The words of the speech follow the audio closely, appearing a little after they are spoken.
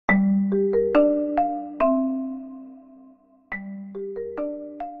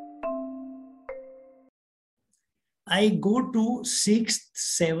I go to 6th,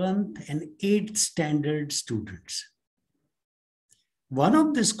 7th, and 8th standard students. One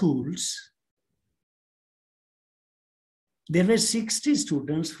of the schools, there were 60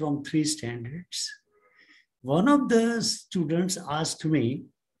 students from 3 standards. One of the students asked me,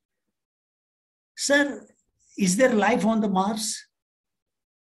 "Sir, is there life on the Mars?"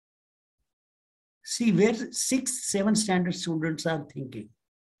 See where 6th, 7th standard students are thinking.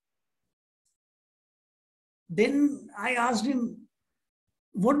 Then I asked him,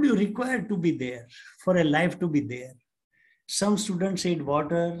 "What do you require to be there, for a life to be there?" Some students said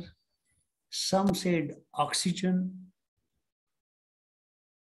water, some said oxygen.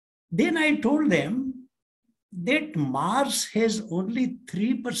 Then I told them that Mars has only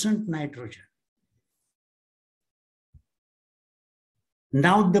 3% nitrogen.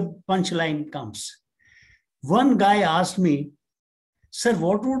 Now the punchline comes. One guy asked me, "Sir,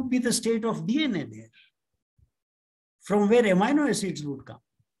 what would be the state of DNA there? From where amino acids would come?"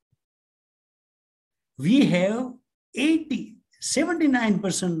 We have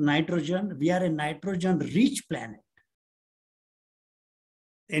 79% nitrogen. We are a nitrogen-rich planet.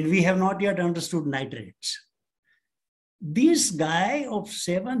 And we have not yet understood nitrates. This guy of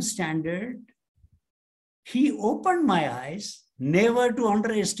 7th standard, he opened my eyes never to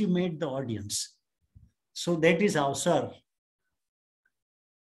underestimate the audience. So that is how, sir.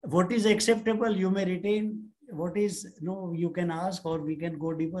 What is acceptable, you may retain. What is, no, you can ask, or we can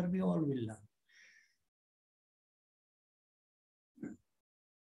go deeper. We all will learn.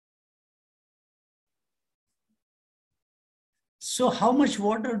 So how much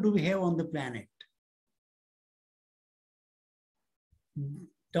water do we have on the planet?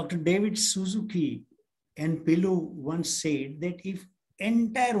 Dr. David Suzuki and Pilu once said that if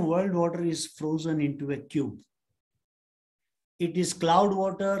entire world water is frozen into a cube, it is cloud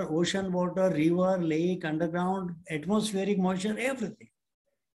water, ocean water, river, lake, underground, atmospheric moisture, everything.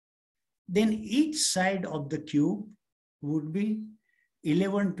 Then each side of the cube would be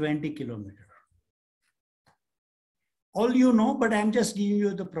 1120 kilometers. All you know, but I'm just giving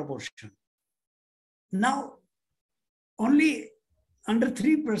you the proportion. Now, only under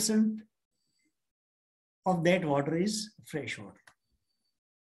 3% of that water is fresh water.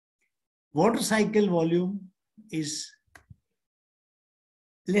 Water cycle volume is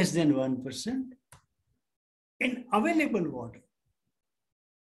less than 1%, and available water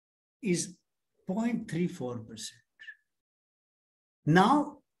is 0.34%.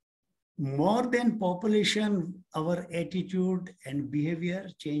 Now, more than population, our attitude and behavior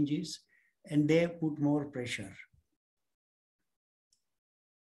changes, and they put more pressure.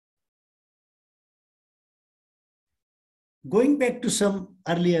 Going back to some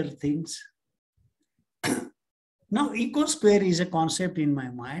earlier things, now ecosphere is a concept in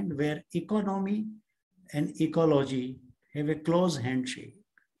my mind where economy and ecology have a close handshake.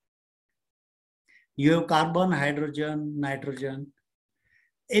 You have carbon, hydrogen, nitrogen,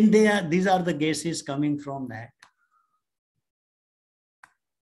 and these are the gases coming from that.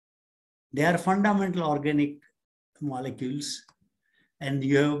 They are fundamental organic molecules, and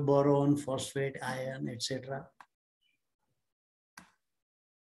you have boron, phosphate, iron, etc.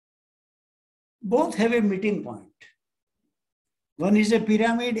 Both have a meeting point. One is a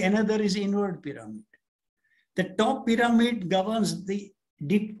pyramid, another is inward pyramid. The top pyramid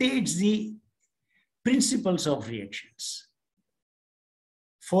dictates the principles of reactions.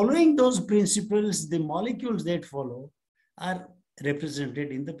 Following those principles, the molecules that follow are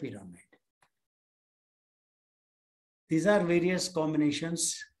represented in the pyramid. These are various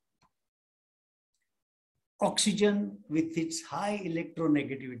combinations. Oxygen with its high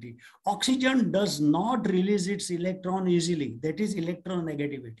electronegativity. Oxygen does not release its electron easily. That is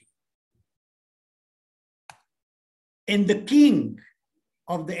electronegativity. And the king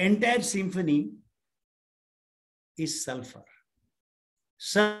of the entire symphony is sulfur.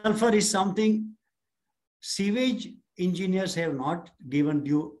 Sulfur is something sewage engineers have not given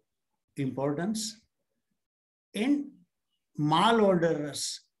due importance, and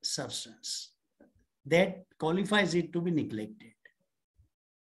malodorous substance that qualifies it to be neglected.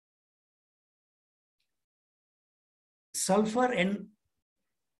 Sulfur and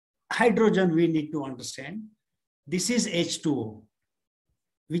hydrogen we need to understand. This is H2O,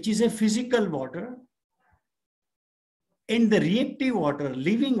 which is a physical water, and the reactive water,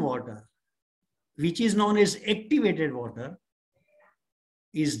 living water, which is known as activated water,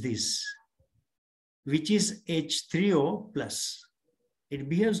 is this, which is H3O plus. It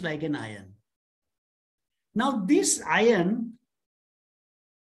behaves like an ion. Now this ion,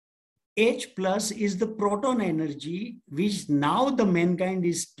 H plus, is the proton energy which now the mankind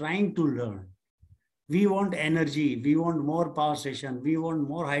is trying to learn. We want energy. We want more power station. We want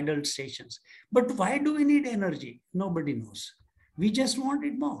more hydel stations. But why do we need energy? Nobody knows. We just want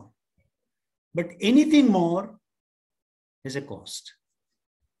it more. But anything more is a cost.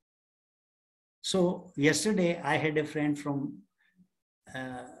 So yesterday I had a friend from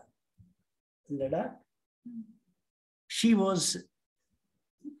Ladakh. She was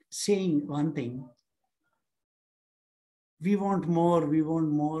saying one thing. We want more, we want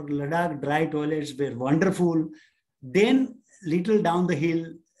more. Ladakh dry toilets were wonderful. Then little down the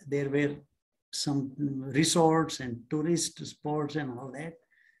hill, there were some resorts and tourist spots and all that.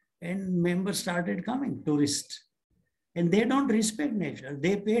 And members started coming, tourists. And they don't respect nature.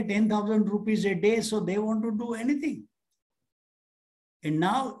 They pay 10,000 rupees a day, so they want to do anything. And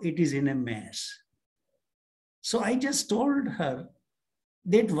now it is in a mess. So I just told her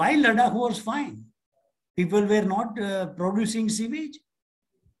that while Ladakh was fine, people were not producing sewage.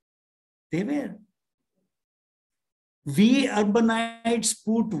 They were. We urbanites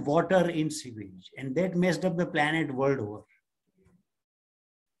put water in sewage, and that messed up the planet world over.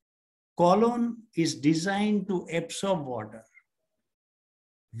 Colon is designed to absorb water.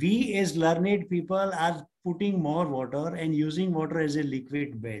 We as learned people are putting more water and using water as a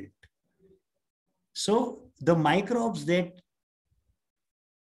liquid belt. So the microbes that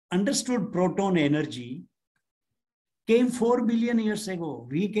understood proton energy came 4 billion years ago.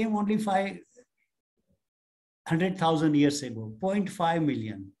 We came only 500,000 years ago, 0.5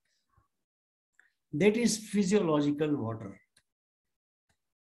 million. That is physiological water.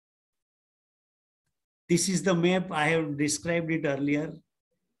 This is the map. I have described it earlier.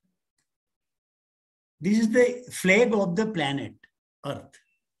 This is the flag of the planet Earth.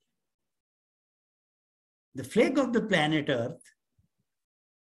 The flag of the planet Earth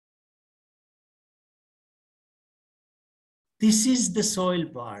this is the soil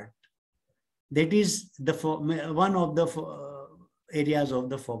part. That is the one of the areas of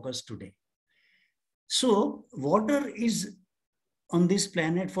the focus today. So water is on this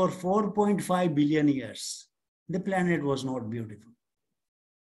planet for 4.5 billion years. The planet was not beautiful.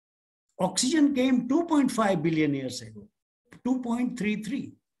 Oxygen came 2.5 billion years ago,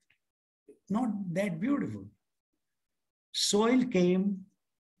 2.33. Not that beautiful. Soil came,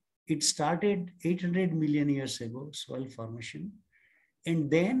 it started 800 million years ago, soil formation. And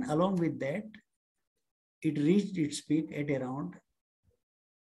then along with that, it reached its peak at around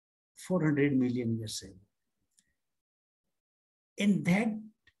 400 million years ago. And that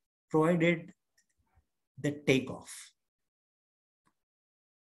provided the takeoff.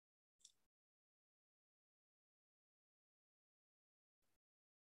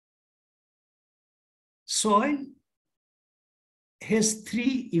 Soil has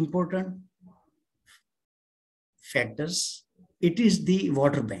three important factors. It is the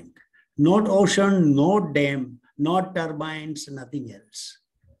water bank, not ocean, not dam, not turbines, nothing else.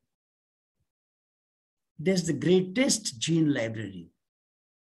 There's the greatest gene library.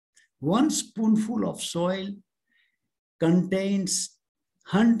 One spoonful of soil contains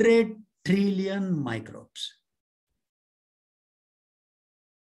 100 trillion microbes.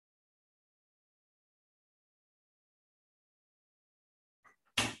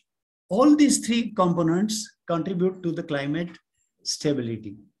 All these three components contribute to the climate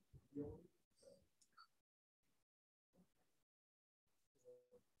stability.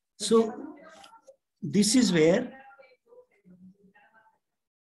 So this is where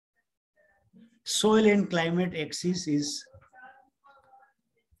soil and climate axis is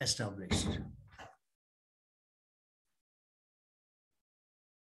established.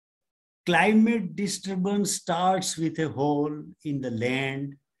 Climate disturbance starts with a hole in the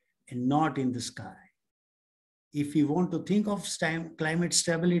land and not in the sky. If we want to think of climate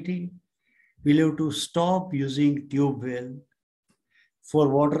stability, we'll have to stop using tube well for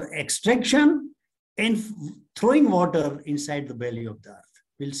water extraction and throwing water inside the belly of the earth.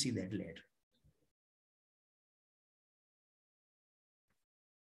 We'll see that later.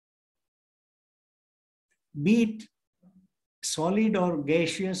 Be it solid or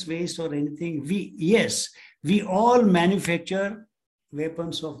gaseous waste or anything, we all manufacture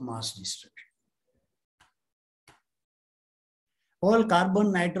weapons of mass destruction. All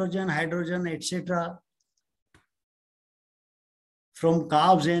carbon, nitrogen, hydrogen, etc. from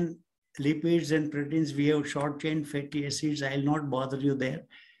carbs and lipids and proteins, we have short chain fatty acids. I'll not bother you there.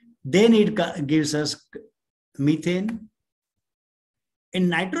 Then it gives us methane. And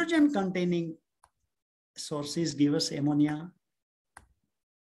nitrogen containing sources give us ammonia,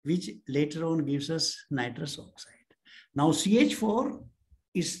 which later on gives us nitrous oxide. Now CH4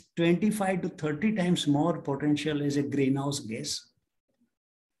 is 25 to 30 times more potential as a greenhouse gas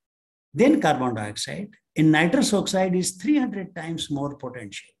then carbon dioxide. And nitrous oxide is 300 times more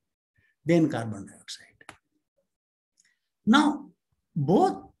potential than carbon dioxide. Now,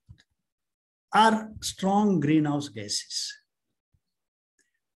 both are strong greenhouse gases.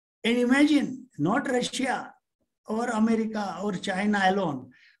 And imagine, not Russia or America or China alone,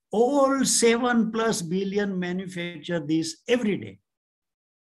 all 7+ billion manufacture this every day.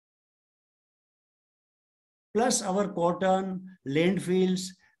 Plus our cotton, landfills,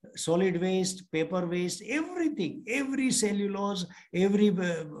 solid waste, paper waste, everything, every cellulose, every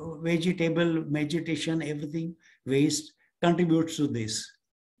vegetation, everything waste contributes to this.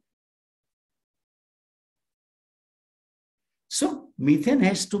 So methane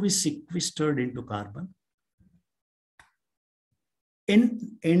has to be sequestered into carbon.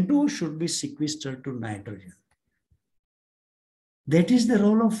 N2 should be sequestered to nitrogen. That is the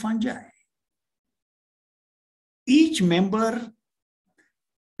role of fungi. Each member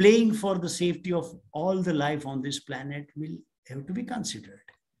playing for the safety of all the life on this planet will have to be considered.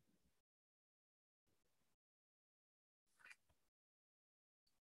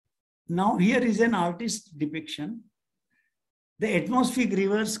 Now here is an artist's depiction. The atmospheric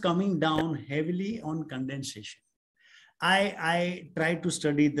rivers coming down heavily on condensation. I try to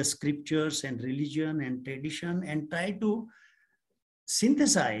study the scriptures and religion and tradition and try to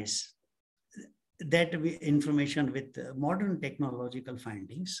synthesize that information with modern technological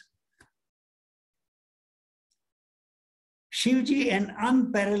findings. Shivji, an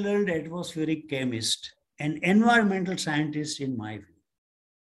unparalleled atmospheric chemist and environmental scientist in my view.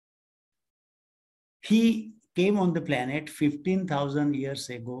 He came on the planet 15,000 years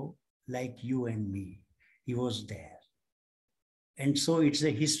ago, like you and me. He was there. And so it's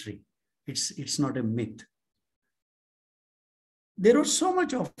a history. It's not a myth. There was so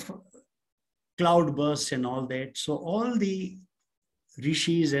much of cloud bursts and all that. So all the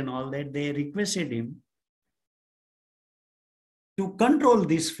rishis and all that, they requested him to control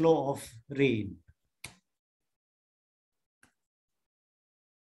this flow of rain.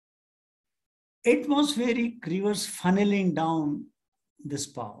 Atmospheric rivers funneling down the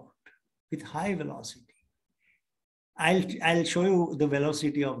spout with high velocity. I'll show you the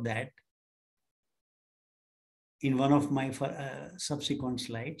velocity of that in one of my subsequent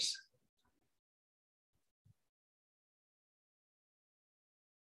slides.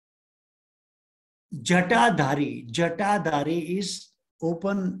 Jatadhari is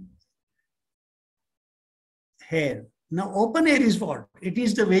open air. Now, open air is what? It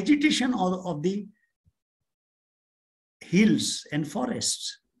is the vegetation of the hills and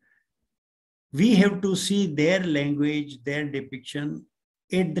forests. We have to see their language, their depiction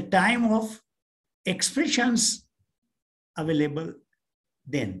at the time of expressions available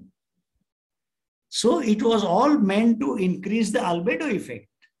then. So it was all meant to increase the albedo effect.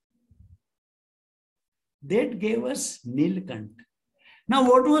 That gave us Nilkant. Now,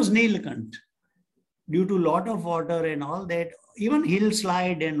 what was Nilkant? Due to a lot of water and all that, even hill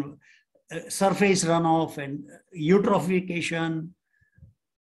slide and surface runoff and eutrophication,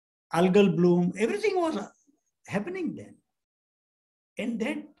 algal bloom, everything was happening then. And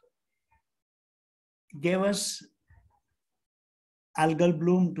that gave us algal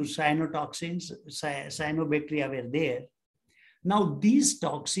bloom to cyanotoxins, cyanobacteria were there. Now these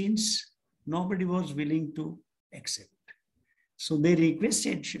toxins, nobody was willing to accept. So they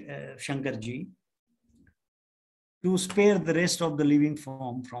requested Shankarji to spare the rest of the living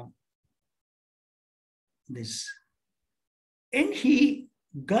form from this. And he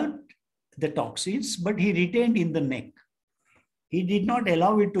gulped the toxins, but he retained in the neck. He did not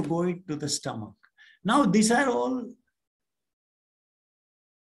allow it to go into the stomach. Now, these are all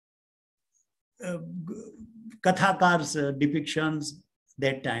Kathakars' depictions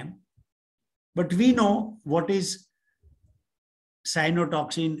that time. But we know what is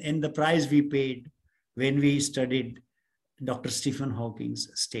cyanotoxin and the price we paid when we studied Dr. Stephen Hawking's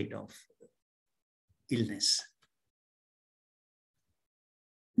state of illness.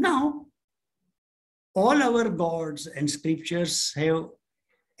 Now, all our gods and scriptures have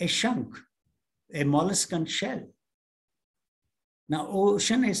a shank, a molluscan shell. Now,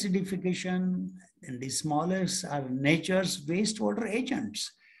 ocean acidification and the smallest are nature's wastewater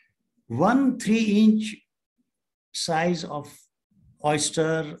agents. 1 3-inch size of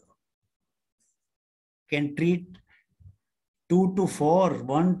oyster can treat 1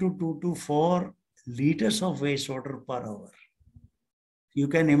 to 2 to 4 liters of wastewater per hour. You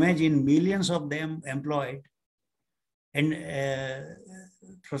can imagine millions of them employed. And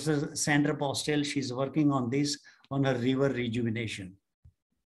Professor Sandra Postel, she's working on this, on her river rejuvenation.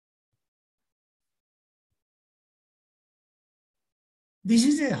 This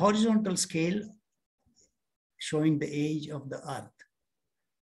is a horizontal scale showing the age of the earth.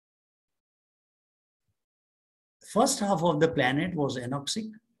 First half of the planet was anoxic.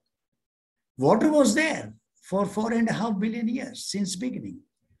 Water was there for 4.5 billion years since beginning.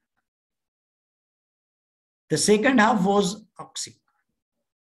 The second half was oxic.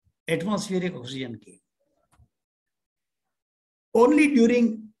 Atmospheric oxygen came. Only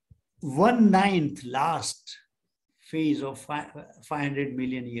during 1/9 last phase of 500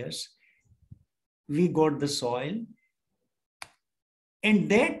 million years, we got the soil, and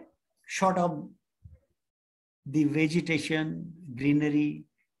that shot up the vegetation, greenery,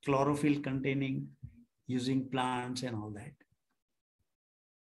 chlorophyll containing, using plants and all that.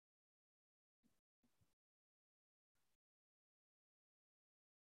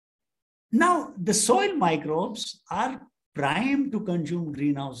 Now, the soil microbes are primed to consume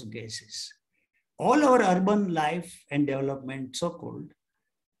greenhouse gases. All our urban life and development, so-called,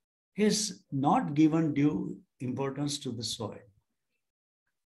 is not given due importance to the soil.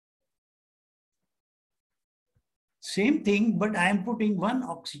 Same thing, but I am putting one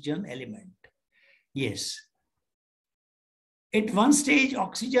oxygen element. Yes. At one stage,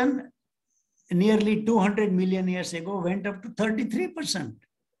 oxygen nearly 200 million years ago went up to 33%,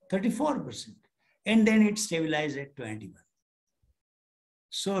 34%, and then it stabilized at 21%.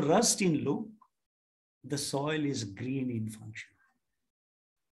 So rust in loop, the soil is green in function.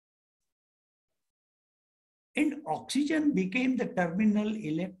 And oxygen became the terminal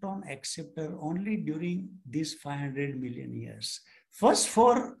electron acceptor only during these 500 million years. First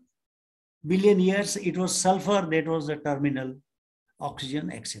 4 billion years, it was sulfur that was the terminal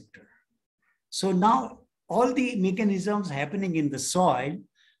oxygen acceptor. So now all the mechanisms happening in the soil,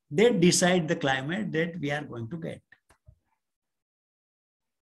 they decide the climate that we are going to get.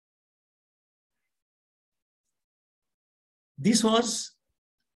 This was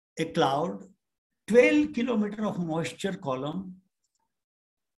a cloud, 12 kilometers of moisture column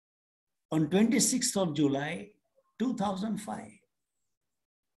on 26th of July, 2005.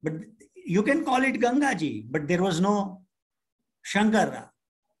 But you can call it Gangaji, but there was no Shankara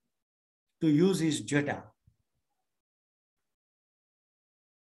to use his jata.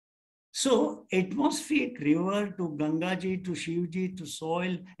 So atmospheric river to Gangaji to Shivji to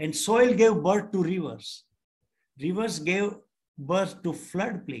soil, and soil gave birth to rivers. Rivers gave birth to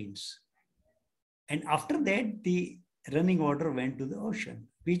floodplains. And after that, the running water went to the ocean,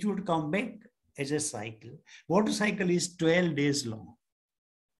 which would come back as a cycle. Water cycle is 12 days long.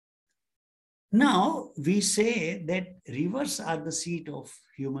 Now, we say that rivers are the seat of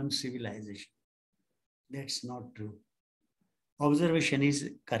human civilization. That's not true. Observation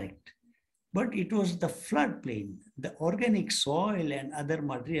is correct. But it was the floodplain, the organic soil and other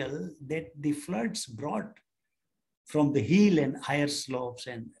material that the floods brought from the hill and higher slopes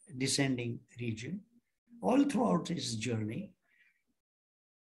and descending region. All throughout its journey,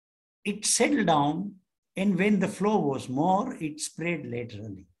 it settled down, and when the flow was more, it spread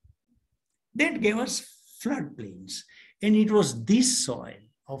laterally. That gave us floodplains. And it was this soil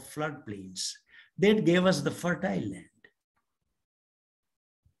of floodplains that gave us the fertile land.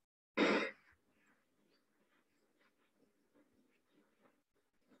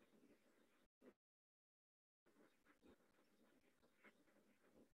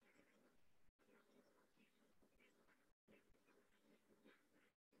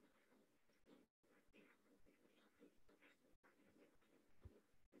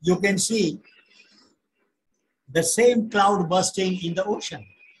 You can see the same cloud bursting in the ocean.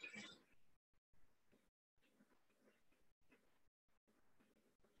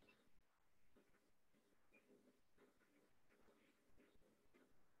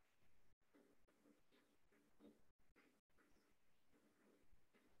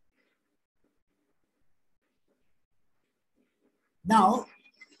 Now,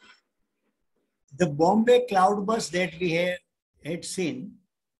 the Bombay cloudburst that we had seen,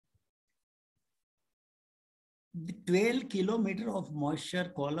 the 12 kilometers of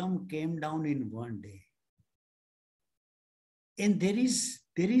moisture column came down in one day. And there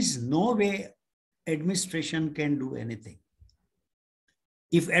is no way administration can do anything.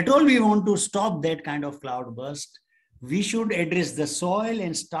 If at all we want to stop that kind of cloudburst, we should address the soil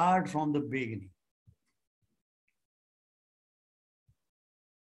and start from the beginning.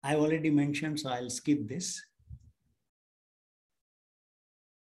 I already mentioned, so I'll skip this.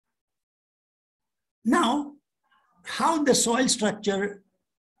 Now, how the soil structure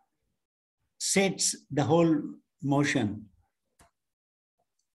sets the whole motion.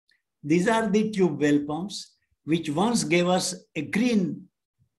 These are the tube well pumps, which once gave us a green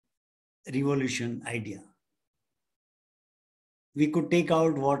revolution idea. We could take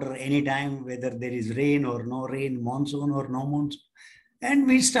out water anytime, whether there is rain or no rain, monsoon or no monsoon. And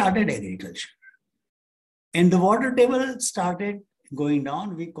we started agriculture. And the water table started going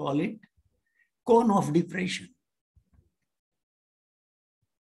down. We call it cone of depression.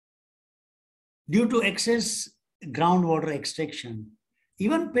 Due to excess groundwater extraction,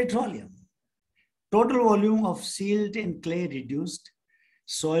 even petroleum, total volume of silt and clay reduced,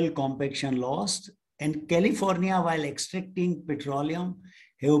 soil compaction lost, and California, while extracting petroleum,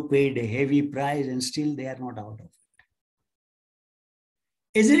 have paid a heavy price and still they are not out of it.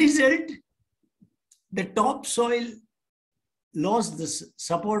 As a result, the topsoil lost the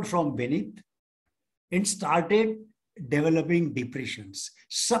support from beneath and started developing depressions.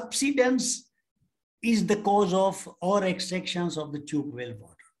 Subsidence is the cause of or extractions of the tube well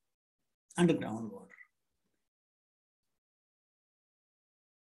water, underground water.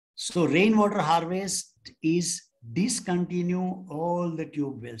 So rainwater harvest is discontinue all the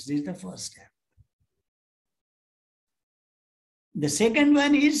tube wells. This is the first step. The second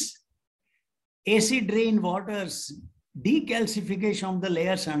one is acid rain waters, decalcification of the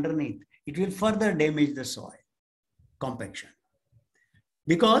layers underneath. It will further damage the soil compaction.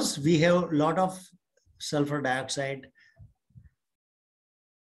 Because we have a lot of sulfur dioxide,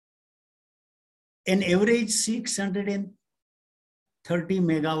 an average 630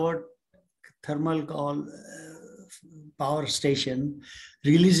 megawatt thermal power station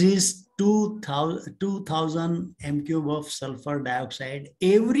releases 2000 m cube of sulfur dioxide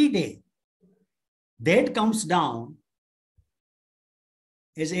every day. That comes down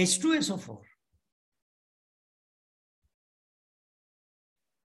as H2SO4.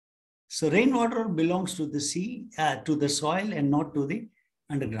 So rainwater belongs to the sea, to the soil and not to the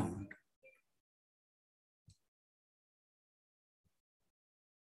underground.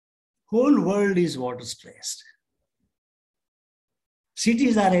 Whole world is water stressed.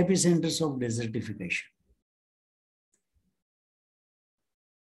 Cities are epicenters of desertification.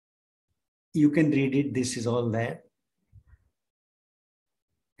 You can read it, this is all there.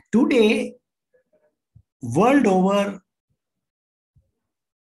 Today, world over,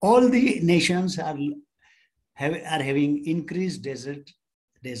 all the nations are having increased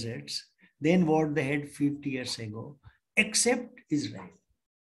deserts than what they had 50 years ago, except Israel.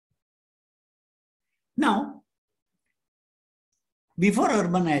 Now, before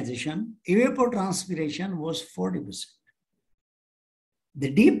urbanization, evapotranspiration was 40%. The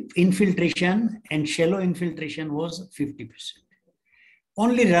deep infiltration and shallow infiltration was 50%.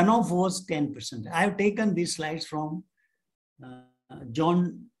 Only runoff was 10%. I have taken these slides from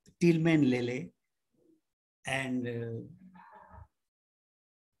John Tillman Lele and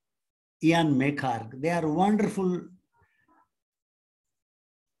Ian Mechar. They are wonderful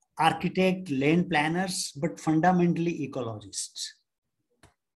architect, land planners, but fundamentally ecologists.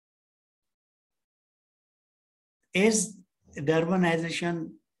 As the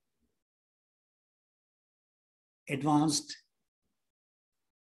urbanization advanced,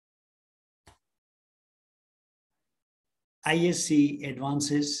 ISC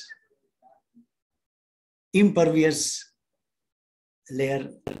advances, impervious layer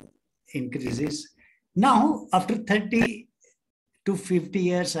increases. Now, after 30 to 50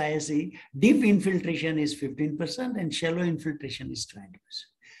 years, ISC, deep infiltration is 15% and shallow infiltration is 20%.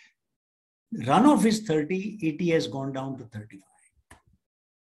 Runoff is 30, ET has gone down to 35.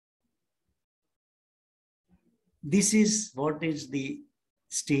 This is what is the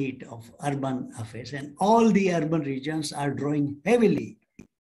state of urban affairs, and all the urban regions are drawing heavily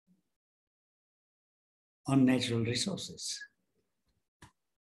on natural resources.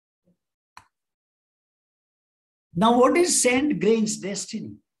 Now, what is sand grain's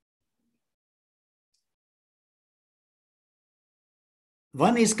destiny?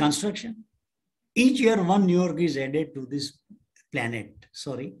 One is construction. Each year, one New York is added to this planet.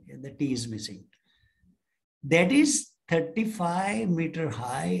 Sorry, the T is missing. That is 35-meter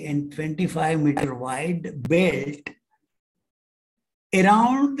high and 25-meter wide belt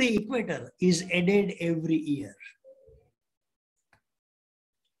around the equator is added every year.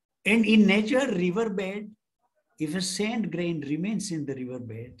 And in nature, riverbed, if a sand grain remains in the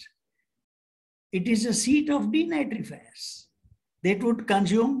riverbed, it is a seat of denitrifiers that would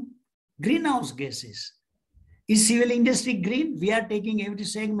consume greenhouse gases. Is civil industry green? We are taking every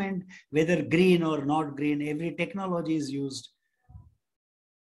segment, whether green or not green, every technology is used.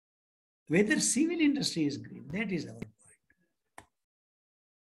 Whether civil industry is green, that is our point.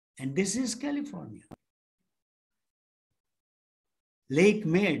 And this is California. Lake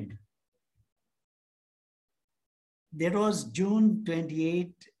Mead. That was June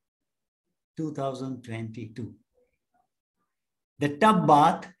 28, 2022. The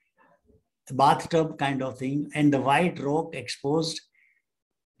bathtub kind of thing, and the white rock exposed.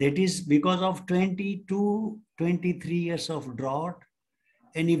 That is because of 22, 23 years of drought.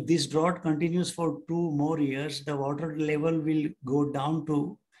 And if this drought continues for 2 more years, the water level will go down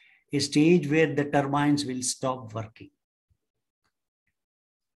to a stage where the turbines will stop working.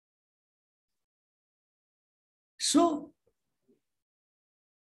 So,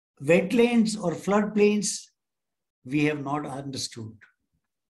 wetlands or floodplains, we have not understood.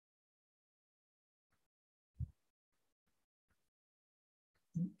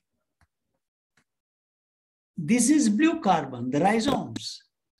 This is blue carbon, the rhizomes.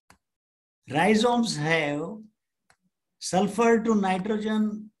 Rhizomes have sulfur to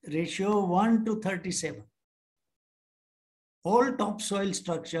nitrogen ratio 1 to 37. All topsoil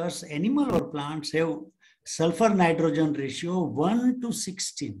structures, animal or plants, have sulfur nitrogen ratio 1 to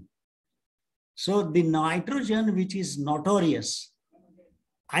 16. So the nitrogen, which is notorious,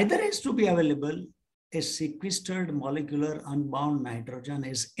 either has to be available as sequestered molecular unbound nitrogen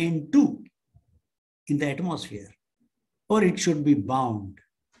as N2 in the atmosphere, or it should be bound.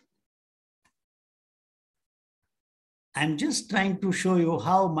 I'm just trying to show you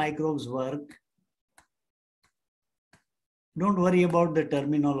how microbes work. Don't worry about the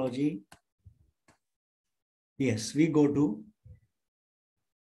terminology. Yes, we go to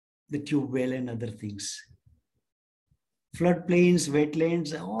the tube well and other things. Floodplains,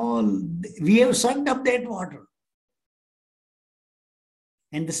 wetlands, all, we have sucked up that water.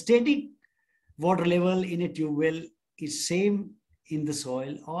 And the static water level in a tube well is same in the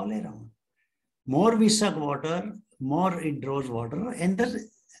soil all around. More we suck water, more it draws water, and the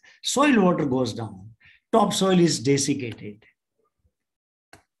soil water goes down. Topsoil is desiccated.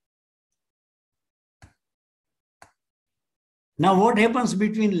 Now, what happens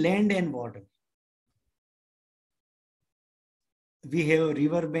between land and water? We have a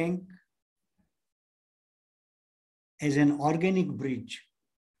river bank as an organic bridge.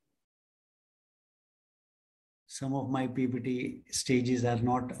 Some of my PPT stages are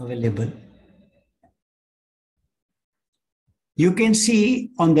not available. You can see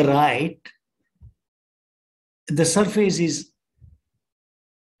on the right, the surface is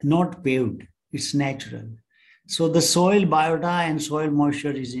not paved, it's natural. So the soil biota and soil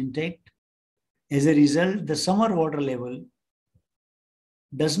moisture is intact. As a result, the summer water level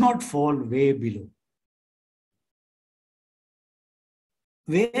does not fall way below.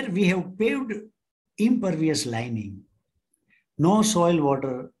 Where we have paved impervious lining, no soil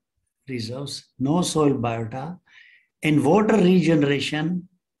water reserves, no soil biota, and water regeneration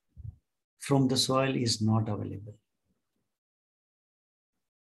from the soil is not available.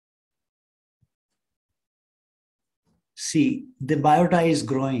 See, the biota is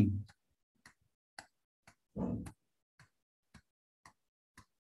growing.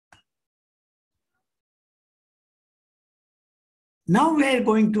 Now we are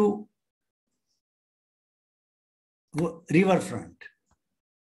going to riverfront.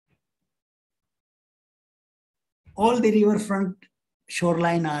 All the riverfront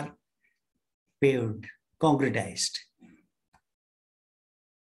shoreline are paved, concretized.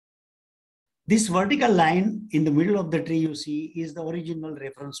 This vertical line in the middle of the tree you see is the original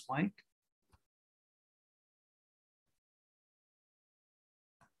reference point.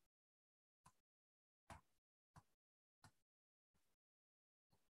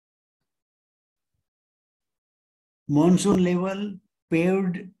 Monsoon level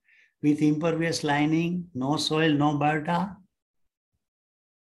paved with impervious lining, no soil, no biota.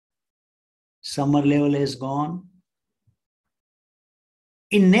 Summer level is gone.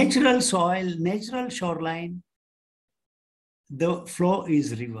 In natural soil, natural shoreline, the flow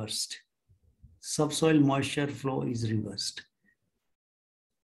is reversed. Subsoil moisture flow is reversed.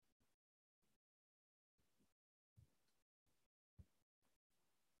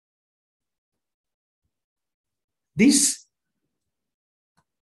 This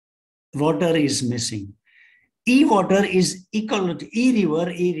water is missing. E-water is ecological,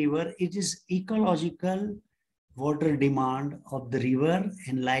 E-river, it is ecological water demand of the river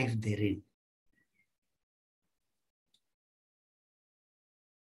and life therein.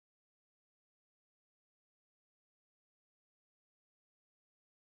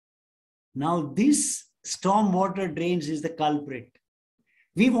 Now this storm water drains is the culprit.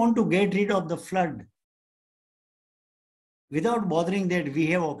 We want to get rid of the flood. Without bothering that, we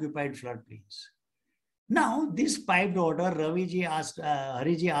have occupied floodplains. Now, this piped water, Hariji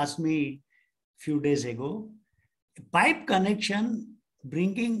asked me a few days ago, pipe connection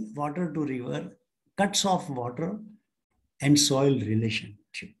bringing water to river cuts off water and soil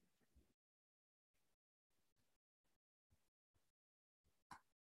relationship.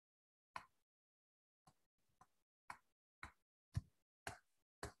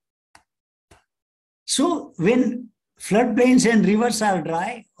 So when floodplains and rivers are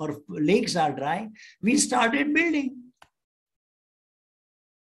dry or lakes are dry, we started building.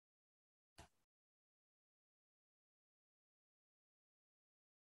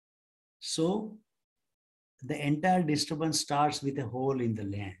 So the entire disturbance starts with a hole in the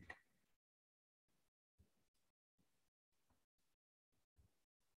land.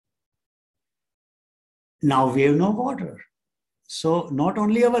 Now we have no water. So not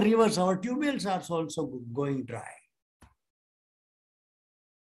only our rivers, our tube wells are also going dry.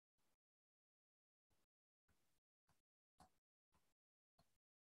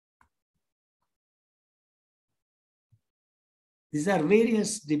 These are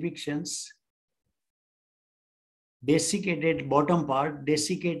various depictions. Desiccated bottom part,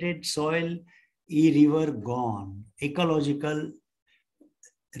 desiccated soil, river gone. Ecological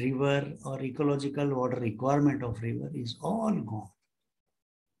river or ecological water requirement of river is all gone.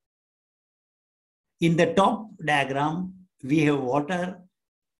 In the top diagram, we have water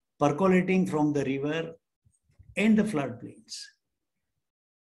percolating from the river and the floodplains.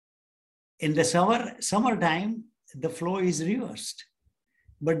 In the summertime, the flow is reversed.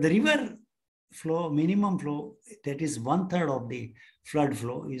 But the river flow, minimum flow, that is 1/3 of the flood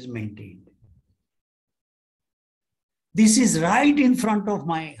flow is maintained. This is right in front of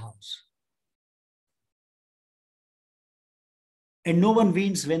my house. And no one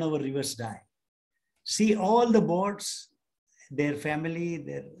wins when our rivers die. See all the boats, their family,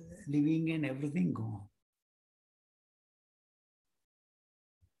 their living and everything gone.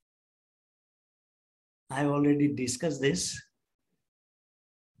 I've already discussed this.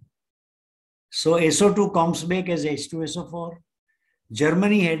 So SO2 comes back as H2SO4.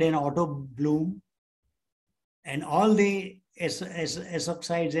 Germany had an auto bloom and all the S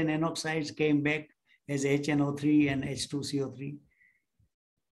oxides and N oxides came back as HNO3 and H2CO3.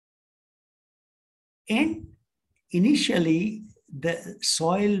 And initially, the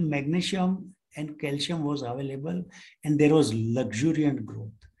soil, magnesium and calcium was available and there was luxuriant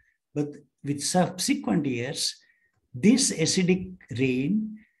growth. But with subsequent years, this acidic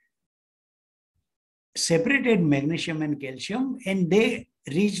rain separated magnesium and calcium and they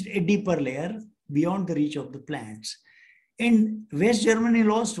reached a deeper layer beyond the reach of the plants. And West Germany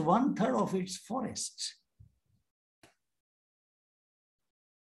lost 1/3 of its forests.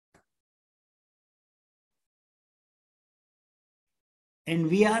 And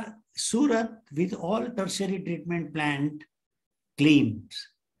we are Surat with all tertiary treatment plant claims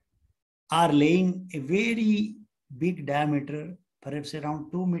are laying a very big diameter, perhaps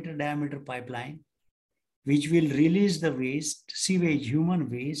around 2-meter diameter pipeline, which will release the waste, sewage, human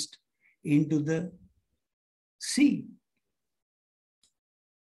waste into the sea.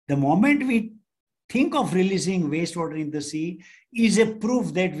 The moment we think of releasing wastewater in the sea is a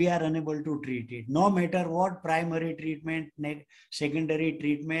proof that we are unable to treat it, no matter what primary treatment, secondary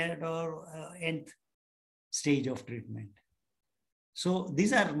treatment, or nth stage of treatment. So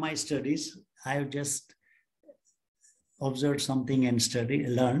these are my studies. I have just observed something and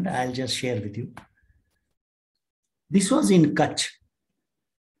learned. I'll just share with you. This was in Kutch.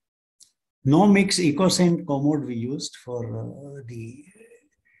 No mix EcoScent commode we used for the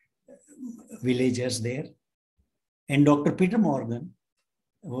villagers there. And Dr. Peter Morgan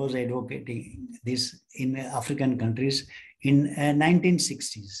was advocating this in African countries in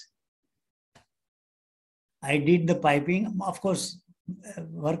 1960s. I did the piping. Of course,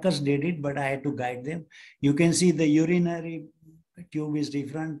 workers did it, but I had to guide them. You can see the urinary tube is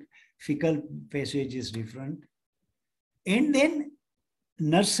different, fecal passage is different. And then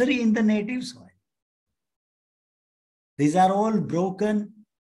nursery in the native soil. These are all broken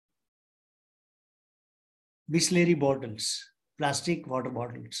Bisleri bottles, plastic water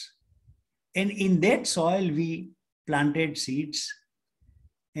bottles. And in that soil, we planted seeds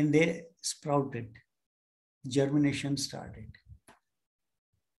and they sprouted. Germination started.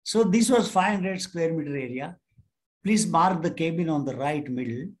 So this was 500 square meter area. Please mark the cabin on the right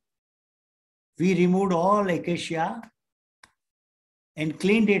middle. We removed all acacia and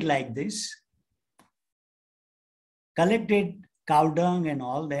cleaned it like this. Collected cow dung and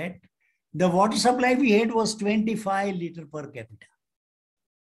all that. The water supply we had was 25 liters per capita.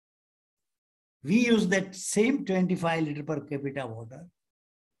 We used that same 25 liters per capita water.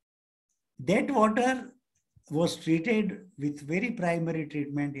 That water was treated with very primary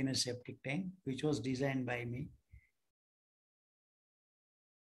treatment in a septic tank, which was designed by me.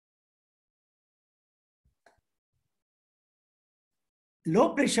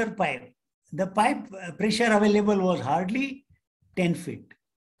 Low pressure pipe. The pipe pressure available was hardly 10 feet.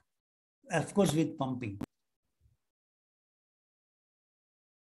 Of course, with pumping.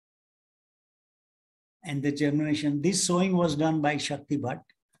 and the germination. This sowing was done by Shakti Bhatt.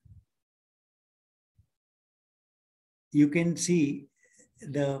 You can see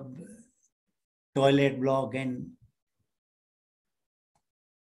the toilet block, and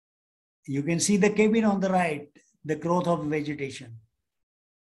you can see the cabin on the right, the growth of vegetation.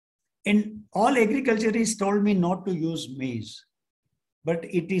 And all agriculturists told me not to use maize, but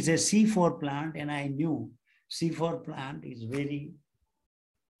it is a C4 plant, and I knew C4 plant is very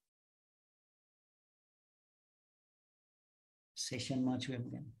session much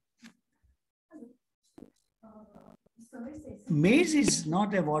webcam. Maize is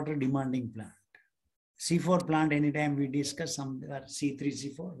not a water demanding plant. C4 plant, anytime we discuss some C3,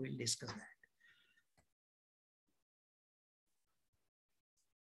 C4, we'll discuss that.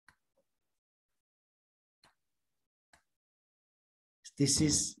 This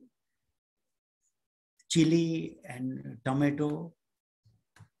is chili and tomato.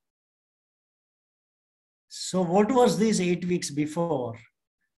 So what was this 8 weeks before?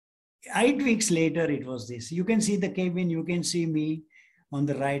 8 weeks later, it was this. You can see the cabin, you can see me on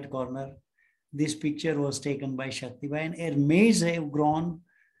the right corner. This picture was taken by Shakti Bhai, and maize have grown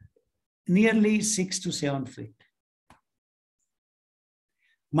nearly 6 to 7 feet.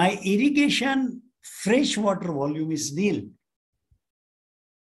 My irrigation freshwater volume is nil.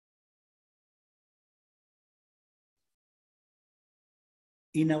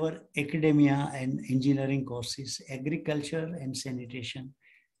 In our academia and engineering courses, agriculture and sanitation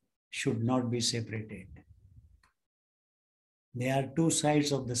should not be separated. They are two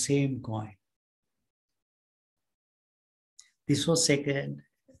sides of the same coin. This was second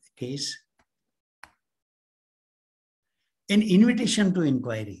case. An invitation to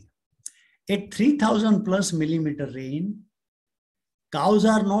inquiry. At 3,000 plus millimeter rain, cows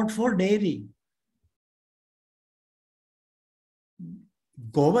are not for dairy.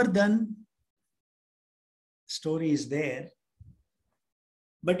 Govardhan story is there,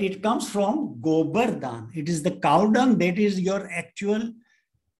 but it comes from Govardhan. It is the cow dung that is your actual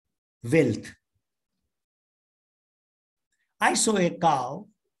wealth. I saw a cow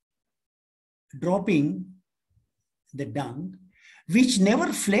dropping the dung, which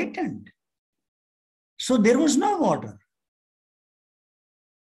never flattened. So there was no water.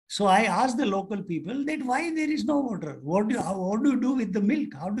 So I asked the local people that why there is no water? What do you do with the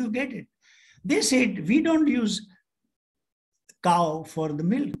milk? How do you get it? They said, we don't use cow for the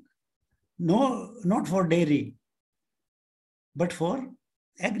milk. No, not for dairy, but for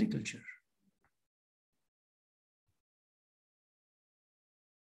agriculture.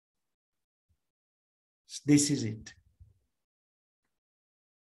 This is it.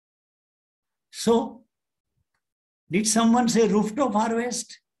 So, did someone say rooftop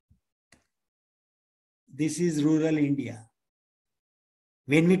harvest? This is rural India.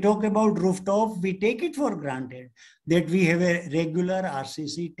 When we talk about rooftop, we take it for granted that we have a regular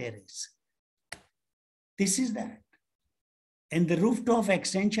RCC terrace. This is that. And the rooftop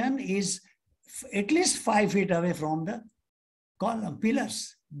extension is at least 5 feet away from the column,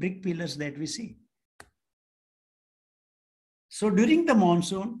 pillars, brick pillars that we see. So during the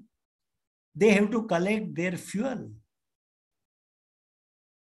monsoon, they have to collect their fuel.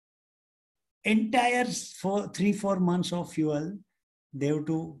 Entire 3-4 months of fuel, they have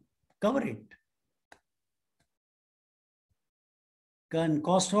to cover it. And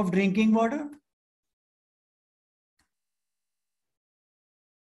cost of drinking water?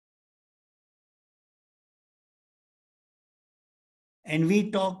 And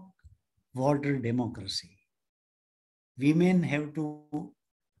we talk water democracy. Women have to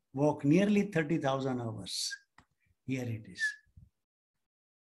walk nearly 30,000 hours. Here it is.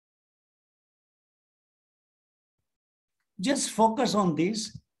 Just focus on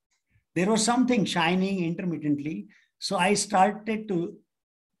this. There was something shining intermittently. So I started to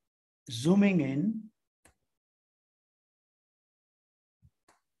zooming in.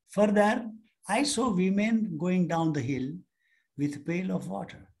 Further, I saw women going down the hill with a pail of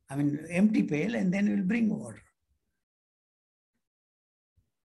water. I mean, empty pail, and then we'll bring water.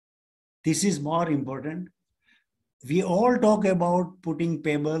 This is more important. We all talk about putting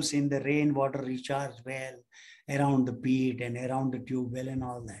pebbles in the rainwater recharge well, around the pit and around the tube well and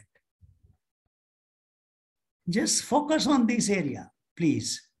all that. Just focus on this area,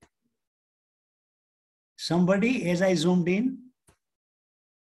 please. Somebody, as I zoomed in,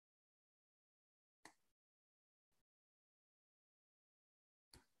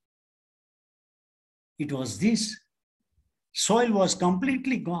 it was this. Soil was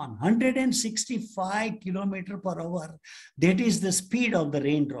completely gone, 165 km per hour. That is the speed of the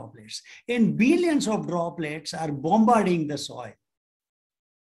rain droplets. And billions of droplets are bombarding the soil.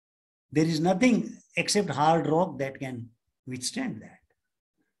 There is nothing except hard rock that can withstand that.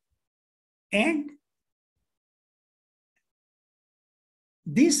 And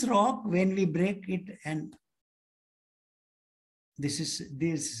this rock, when we break it, and this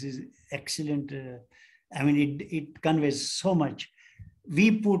is excellent. I mean, it conveys so much.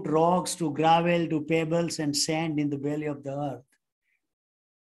 We put rocks to gravel to pebbles and sand in the belly of the earth.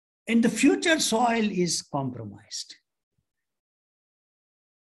 And the future soil is compromised.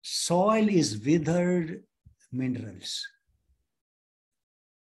 Soil is withered minerals.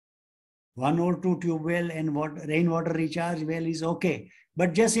 1 or 2 tube well and rainwater recharge well is okay.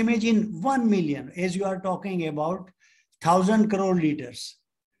 But just imagine 1 million, as you are talking about 1,000 crore liters.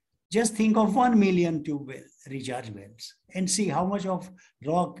 Just think of 1 million tube well, recharge wells, and see how much of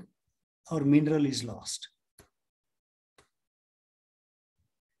rock or mineral is lost.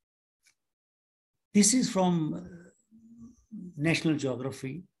 This is from National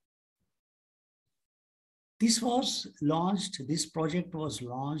Geography. This project was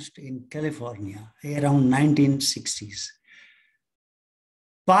launched in California around 1960s.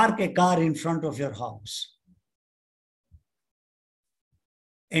 Park a car in front of your house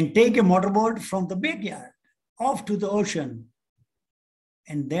and take a motorboat from the backyard off to the ocean.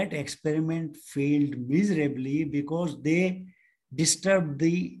 And that experiment failed miserably because they disturbed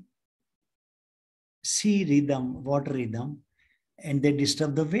the sea rhythm, water rhythm, and they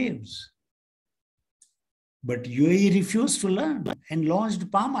disturbed the waves. But UAE refused to learn and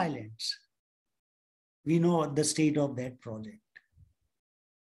launched Palm Islands. We know the state of that project.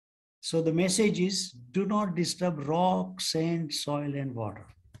 So the message is, do not disturb rock, sand, soil, and water.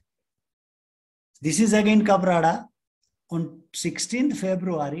 This is again Caprada on 16th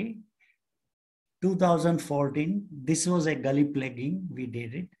February 2014. This was a gully plugging. We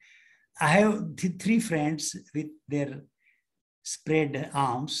did it. I have 3 friends with their spread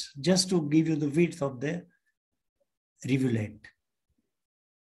arms just to give you the width of the rivulet.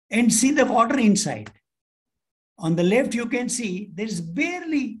 And see the water inside. On the left, you can see there's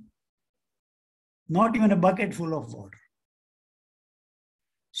barely not even a bucket full of water.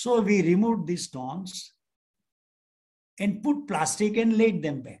 So we removed these stones and put plastic and laid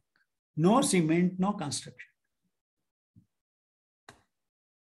them back. No cement, no construction.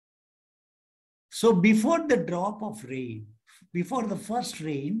 So before the drop of rain, before the first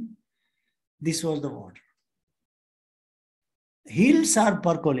rain, this was the water. Hills are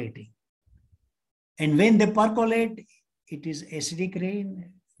percolating. And when they percolate, it is acidic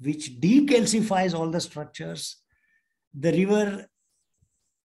rain, which decalcifies all the structures. The river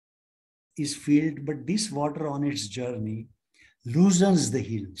is filled, but this water on its journey loosens the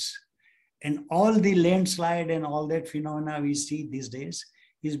hills. And all the landslide and all that phenomena we see these days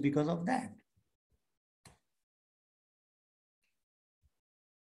is because of that.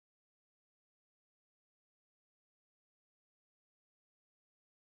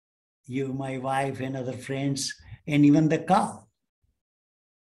 You, my wife, and other friends, and even the cow.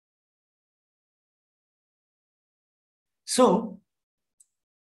 So,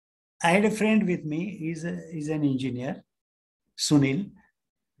 I had a friend with me, he's an engineer, Sunil.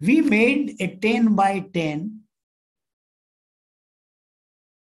 We made a 10 by 10,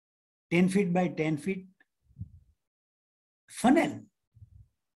 10 feet by 10 feet funnel,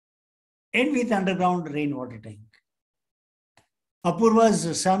 and with underground rainwater tank.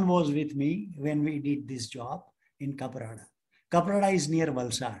 Apurva's son was with me when we did this job in Caprada. Caprada is near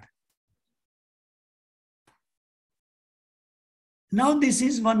Valsad. Now this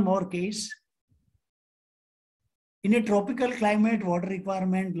is one more case. In a tropical climate, water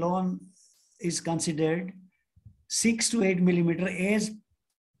requirement loan is considered 6 to 8 millimeter as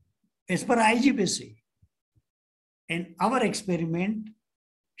per IGPC. And our experiment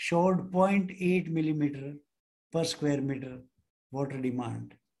showed 0.8 millimeter per square meter water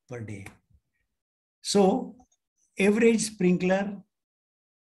demand per day. So average sprinkler,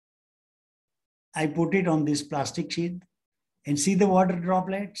 I put it on this plastic sheet and see the water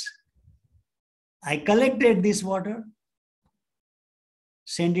droplets. I collected this water,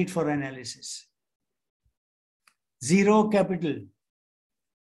 send it for analysis. Zero capital.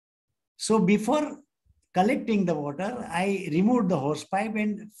 So before collecting the water, I removed the hose pipe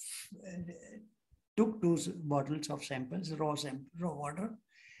and took 2 bottles of samples, raw water,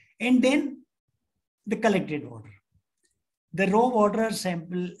 and then the collected water. The raw water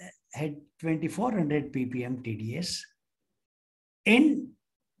sample had 2400 ppm TDS, and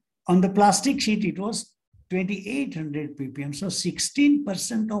on the plastic sheet it was 2800 ppm. So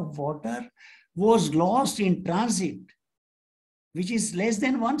 16% of water was lost in transit, which is less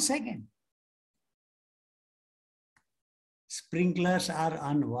than 1 second. sprinklers are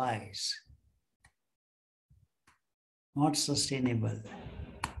unwise, not sustainable.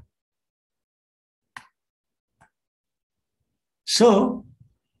 So,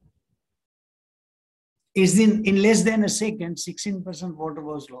 in less than a second, 16% water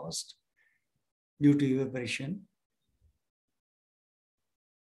was lost due to evaporation.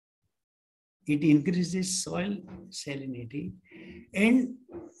 It increases soil salinity. And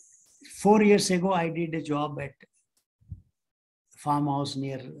 4 years ago, I did a job at farmhouse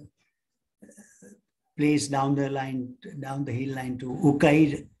near place down the hill line to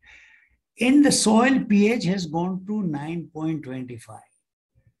Ukai. And the soil pH has gone to 9.25.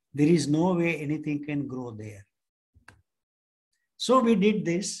 There is no way anything can grow there. So we did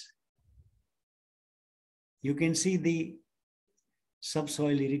this. You can see the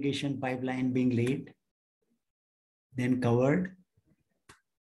subsoil irrigation pipeline being laid, then covered.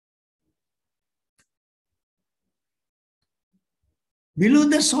 Below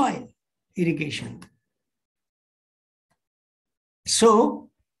the soil irrigation. So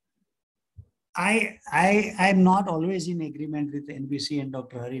I'm not always in agreement with NBC, and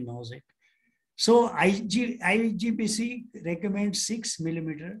Dr. Hari knows it. So IGBC recommends 6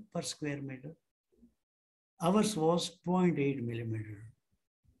 millimeter per square meter. Ours was 0.8 millimeter.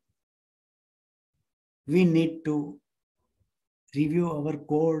 We need to review our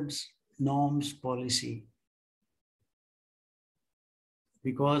codes, norms, policy,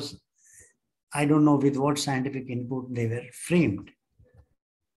 because I don't know with what scientific input they were framed.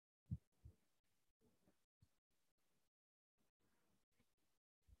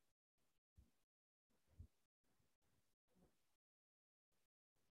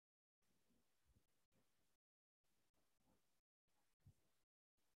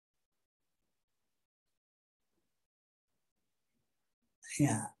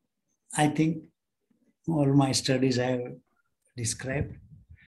 Yeah, I think all my studies I have described.